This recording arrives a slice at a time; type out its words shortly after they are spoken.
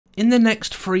In the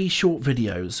next 3 short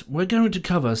videos, we're going to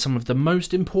cover some of the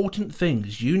most important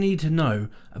things you need to know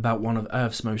about one of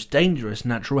Earth's most dangerous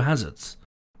natural hazards,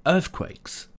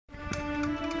 earthquakes.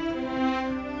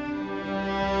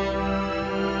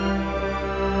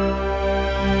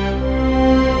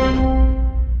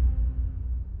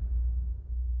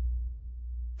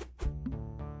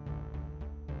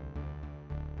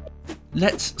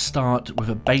 Let's start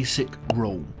with a basic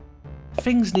rule.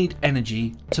 Things need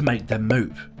energy to make them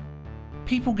move.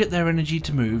 People get their energy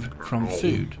to move from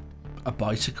food. A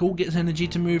bicycle gets energy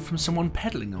to move from someone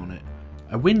pedaling on it.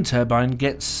 A wind turbine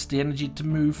gets the energy to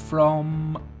move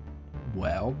from,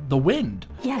 well, the wind.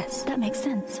 Yes, that makes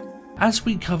sense. As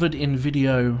we covered in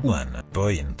video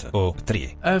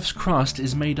 1.03, Earth's crust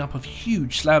is made up of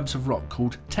huge slabs of rock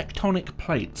called tectonic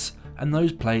plates, and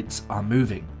those plates are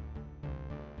moving.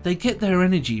 They get their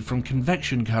energy from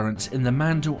convection currents in the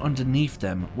mantle underneath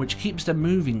them, which keeps them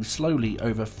moving slowly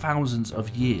over thousands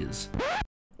of years.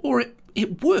 Or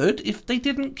it would if they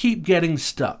didn't keep getting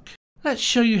stuck. Let's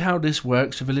show you how this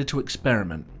works with a little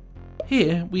experiment.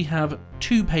 Here we have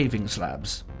 2 paving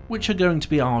slabs, which are going to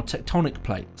be our tectonic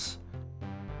plates.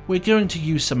 We're going to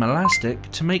use some elastic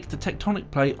to make the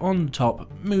tectonic plate on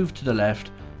top move to the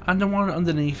left and the one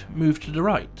underneath move to the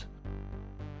right.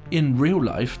 In real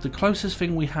life, the closest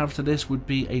thing we have to this would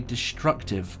be a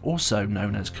destructive, also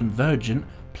known as convergent,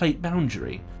 plate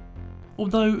boundary.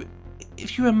 Although,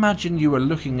 if you imagine you were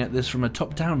looking at this from a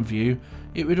top-down view,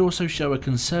 it would also show a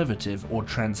conservative or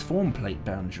transform plate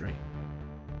boundary.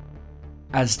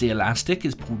 As the elastic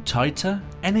is pulled tighter,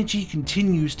 energy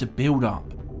continues to build up.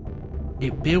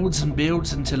 It builds and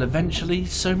builds until eventually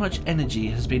so much energy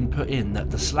has been put in that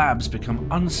the slabs become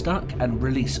unstuck and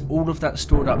release all of that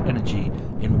stored up energy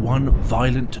in one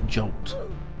violent jolt.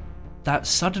 That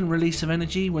sudden release of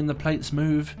energy when the plates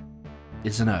move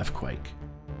is an earthquake.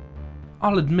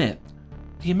 I'll admit,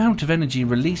 the amount of energy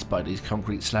released by these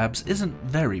concrete slabs isn't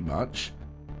very much,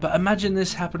 but imagine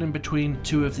this happening between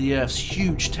 2 of the Earth's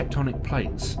huge tectonic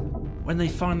plates. When they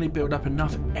finally build up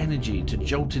enough energy to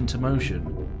jolt into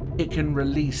motion, it can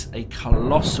release a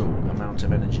colossal amount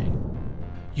of energy.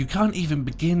 You can't even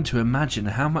begin to imagine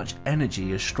how much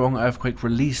energy a strong earthquake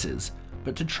releases,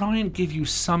 but to try and give you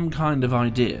some kind of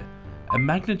idea, a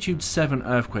magnitude 7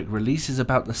 earthquake releases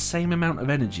about the same amount of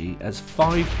energy as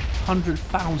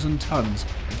 500,000 tons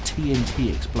of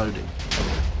TNT exploding.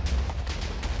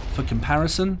 For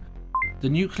comparison, the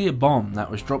nuclear bomb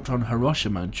that was dropped on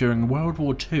Hiroshima during World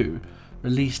War II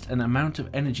released an amount of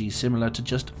energy similar to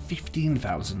just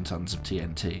 15,000 tons of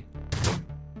TNT.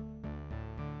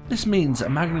 This means a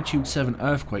magnitude 7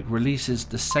 earthquake releases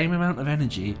the same amount of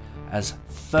energy as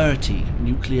 30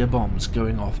 nuclear bombs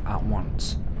going off at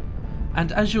once.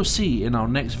 And as you'll see in our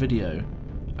next video,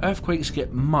 earthquakes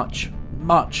get much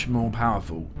more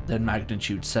powerful than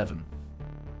magnitude 7.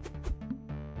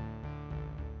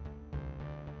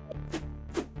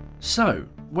 So,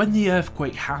 when the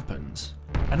earthquake happens,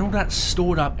 and all that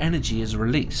stored up energy is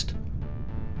released,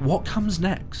 what comes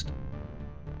next?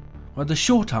 Well, the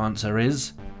short answer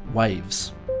is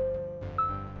waves.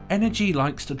 Energy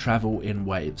likes to travel in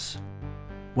waves.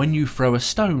 When you throw a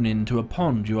stone into a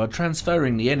pond, you are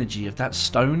transferring the energy of that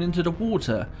stone into the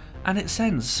water, and it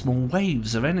sends small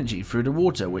waves of energy through the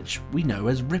water, which we know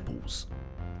as ripples.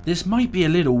 This might be a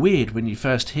little weird when you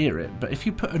first hear it, but if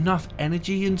you put enough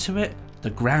energy into it, the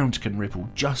ground can ripple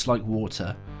just like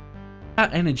water.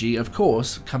 That energy, of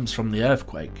course, comes from the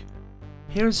earthquake.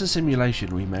 Here is a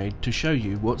simulation we made to show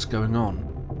you what's going on.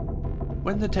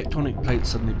 When the tectonic plates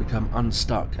suddenly become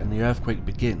unstuck and the earthquake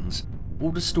begins,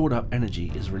 all the stored up energy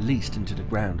is released into the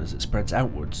ground as it spreads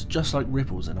outwards, just like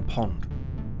ripples in a pond.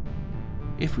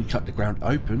 If we cut the ground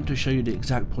open to show you the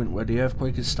exact point where the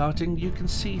earthquake is starting, you can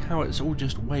see how it's all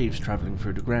just waves travelling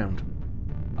through the ground.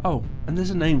 Oh, and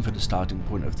there's a name for the starting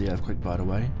point of the earthquake, by the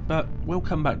way, but we'll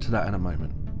come back to that in a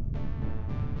moment.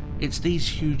 It's these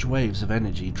huge waves of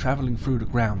energy travelling through the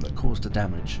ground that cause the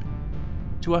damage.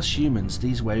 To us humans,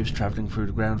 these waves travelling through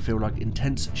the ground feel like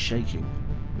intense shaking,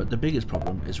 but the biggest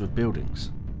problem is with buildings.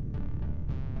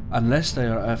 Unless they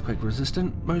are earthquake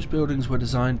resistant, most buildings were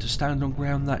designed to stand on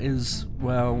ground that is,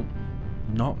 well,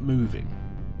 not moving.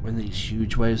 When these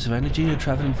huge waves of energy are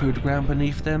travelling through the ground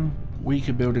beneath them,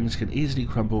 weaker buildings can easily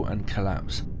crumble and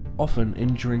collapse, often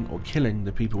injuring or killing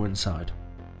the people inside.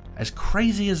 As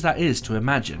crazy as that is to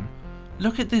imagine,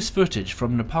 look at this footage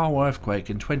from Nepal earthquake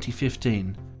in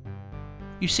 2015.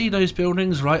 You see those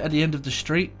buildings right at the end of the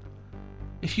street?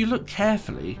 If you look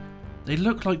carefully, they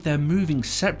look like they're moving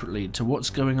separately to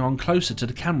what's going on closer to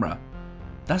the camera.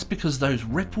 That's because those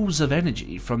ripples of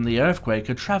energy from the earthquake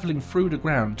are travelling through the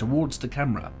ground towards the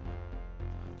camera.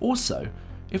 Also,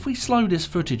 If we slow this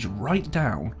footage right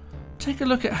down, take a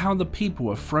look at how the people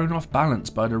are thrown off balance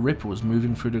by the ripples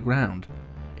moving through the ground.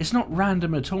 It's not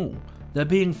random at all. They're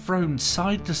being thrown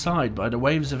side to side by the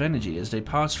waves of energy as they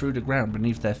pass through the ground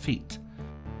beneath their feet.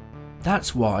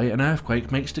 That's why an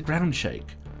earthquake makes the ground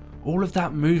shake. All of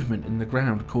that movement in the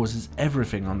ground causes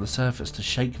everything on the surface to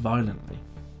shake violently.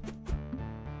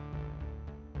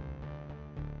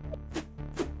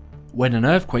 When an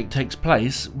earthquake takes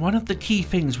place, one of the key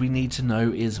things we need to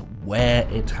know is where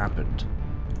it happened.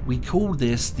 We call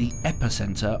this the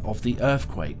epicenter of the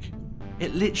earthquake.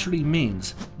 It literally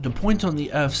means the point on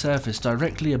the Earth's surface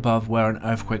directly above where an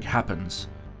earthquake happens,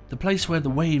 the place where the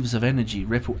waves of energy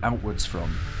ripple outwards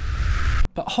from.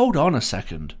 But hold on a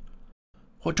second.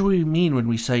 What do we mean when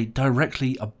we say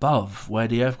directly above where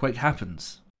the earthquake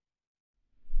happens?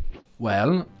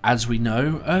 Well, as we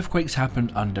know, earthquakes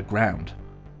happen underground,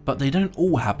 but they don't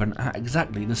all happen at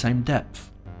exactly the same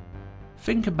depth.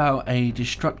 Think about a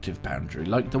destructive boundary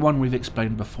like the one we've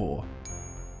explained before.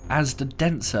 As the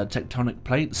denser tectonic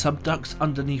plate subducts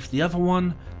underneath the other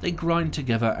one, they grind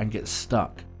together and get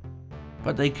stuck.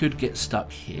 But they could get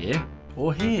stuck here,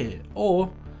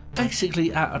 or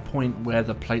basically at a point where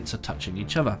the plates are touching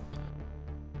each other.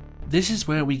 This is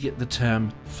where we get the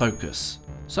term focus,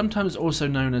 sometimes also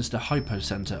known as the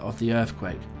hypocenter of the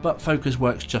earthquake, but focus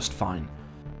works just fine.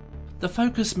 The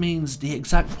focus means the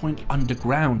exact point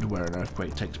underground where an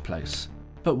earthquake takes place.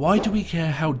 But why do we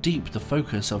care how deep the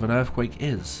focus of an earthquake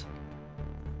is?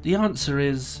 The answer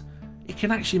is, it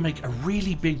can actually make a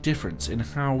really big difference in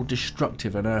how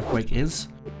destructive an earthquake is.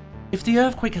 If the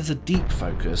earthquake has a deep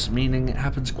focus, meaning it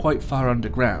happens quite far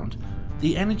underground,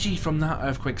 the energy from that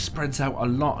earthquake spreads out a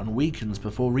lot and weakens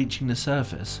before reaching the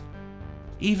surface.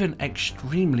 Even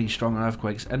extremely strong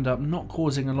earthquakes end up not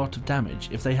causing a lot of damage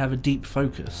if they have a deep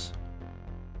focus.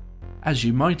 As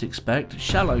you might expect,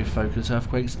 shallow focus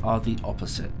earthquakes are the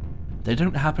opposite. They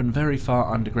don't happen very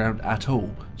far underground at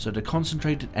all, so the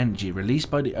concentrated energy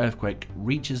released by the earthquake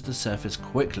reaches the surface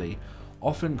quickly,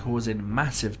 often causing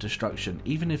massive destruction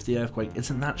even if the earthquake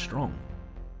isn't that strong.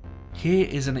 Here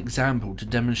is an example to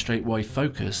demonstrate why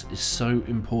focus is so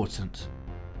important.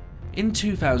 In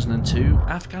 2002,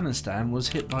 Afghanistan was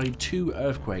hit by two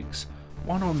earthquakes,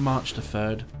 one on March the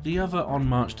 3rd, the other on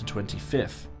March the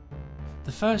 25th.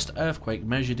 The first earthquake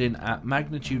measured in at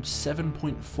magnitude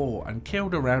 7.4 and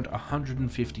killed around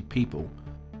 150 people.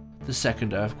 The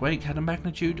second earthquake had a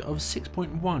magnitude of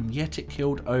 6.1, yet it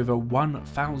killed over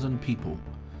 1,000 people.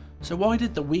 So why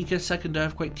did the weaker second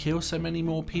earthquake kill so many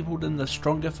more people than the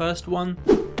stronger first one?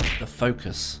 The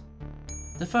focus.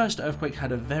 The first earthquake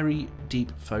had a very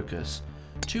deep focus,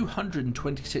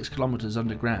 226 kilometers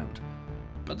underground,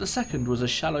 but the second was a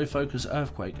shallow focus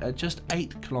earthquake at just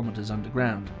 8 kilometers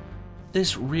underground.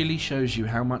 This really shows you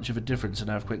how much of a difference an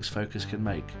earthquake's focus can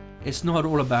make. It's not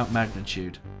all about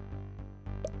magnitude.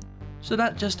 So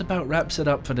that just about wraps it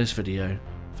up for this video.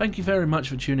 Thank you very much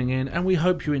for tuning in, and we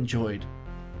hope you enjoyed.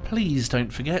 Please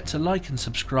don't forget to like and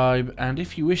subscribe, and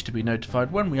if you wish to be notified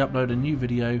when we upload a new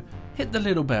video, hit the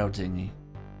little bell dingy.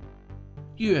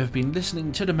 You have been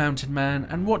listening to The Mountain Man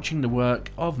and watching the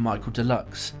work of Michael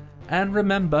Deluxe. And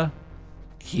remember,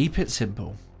 keep it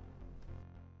simple.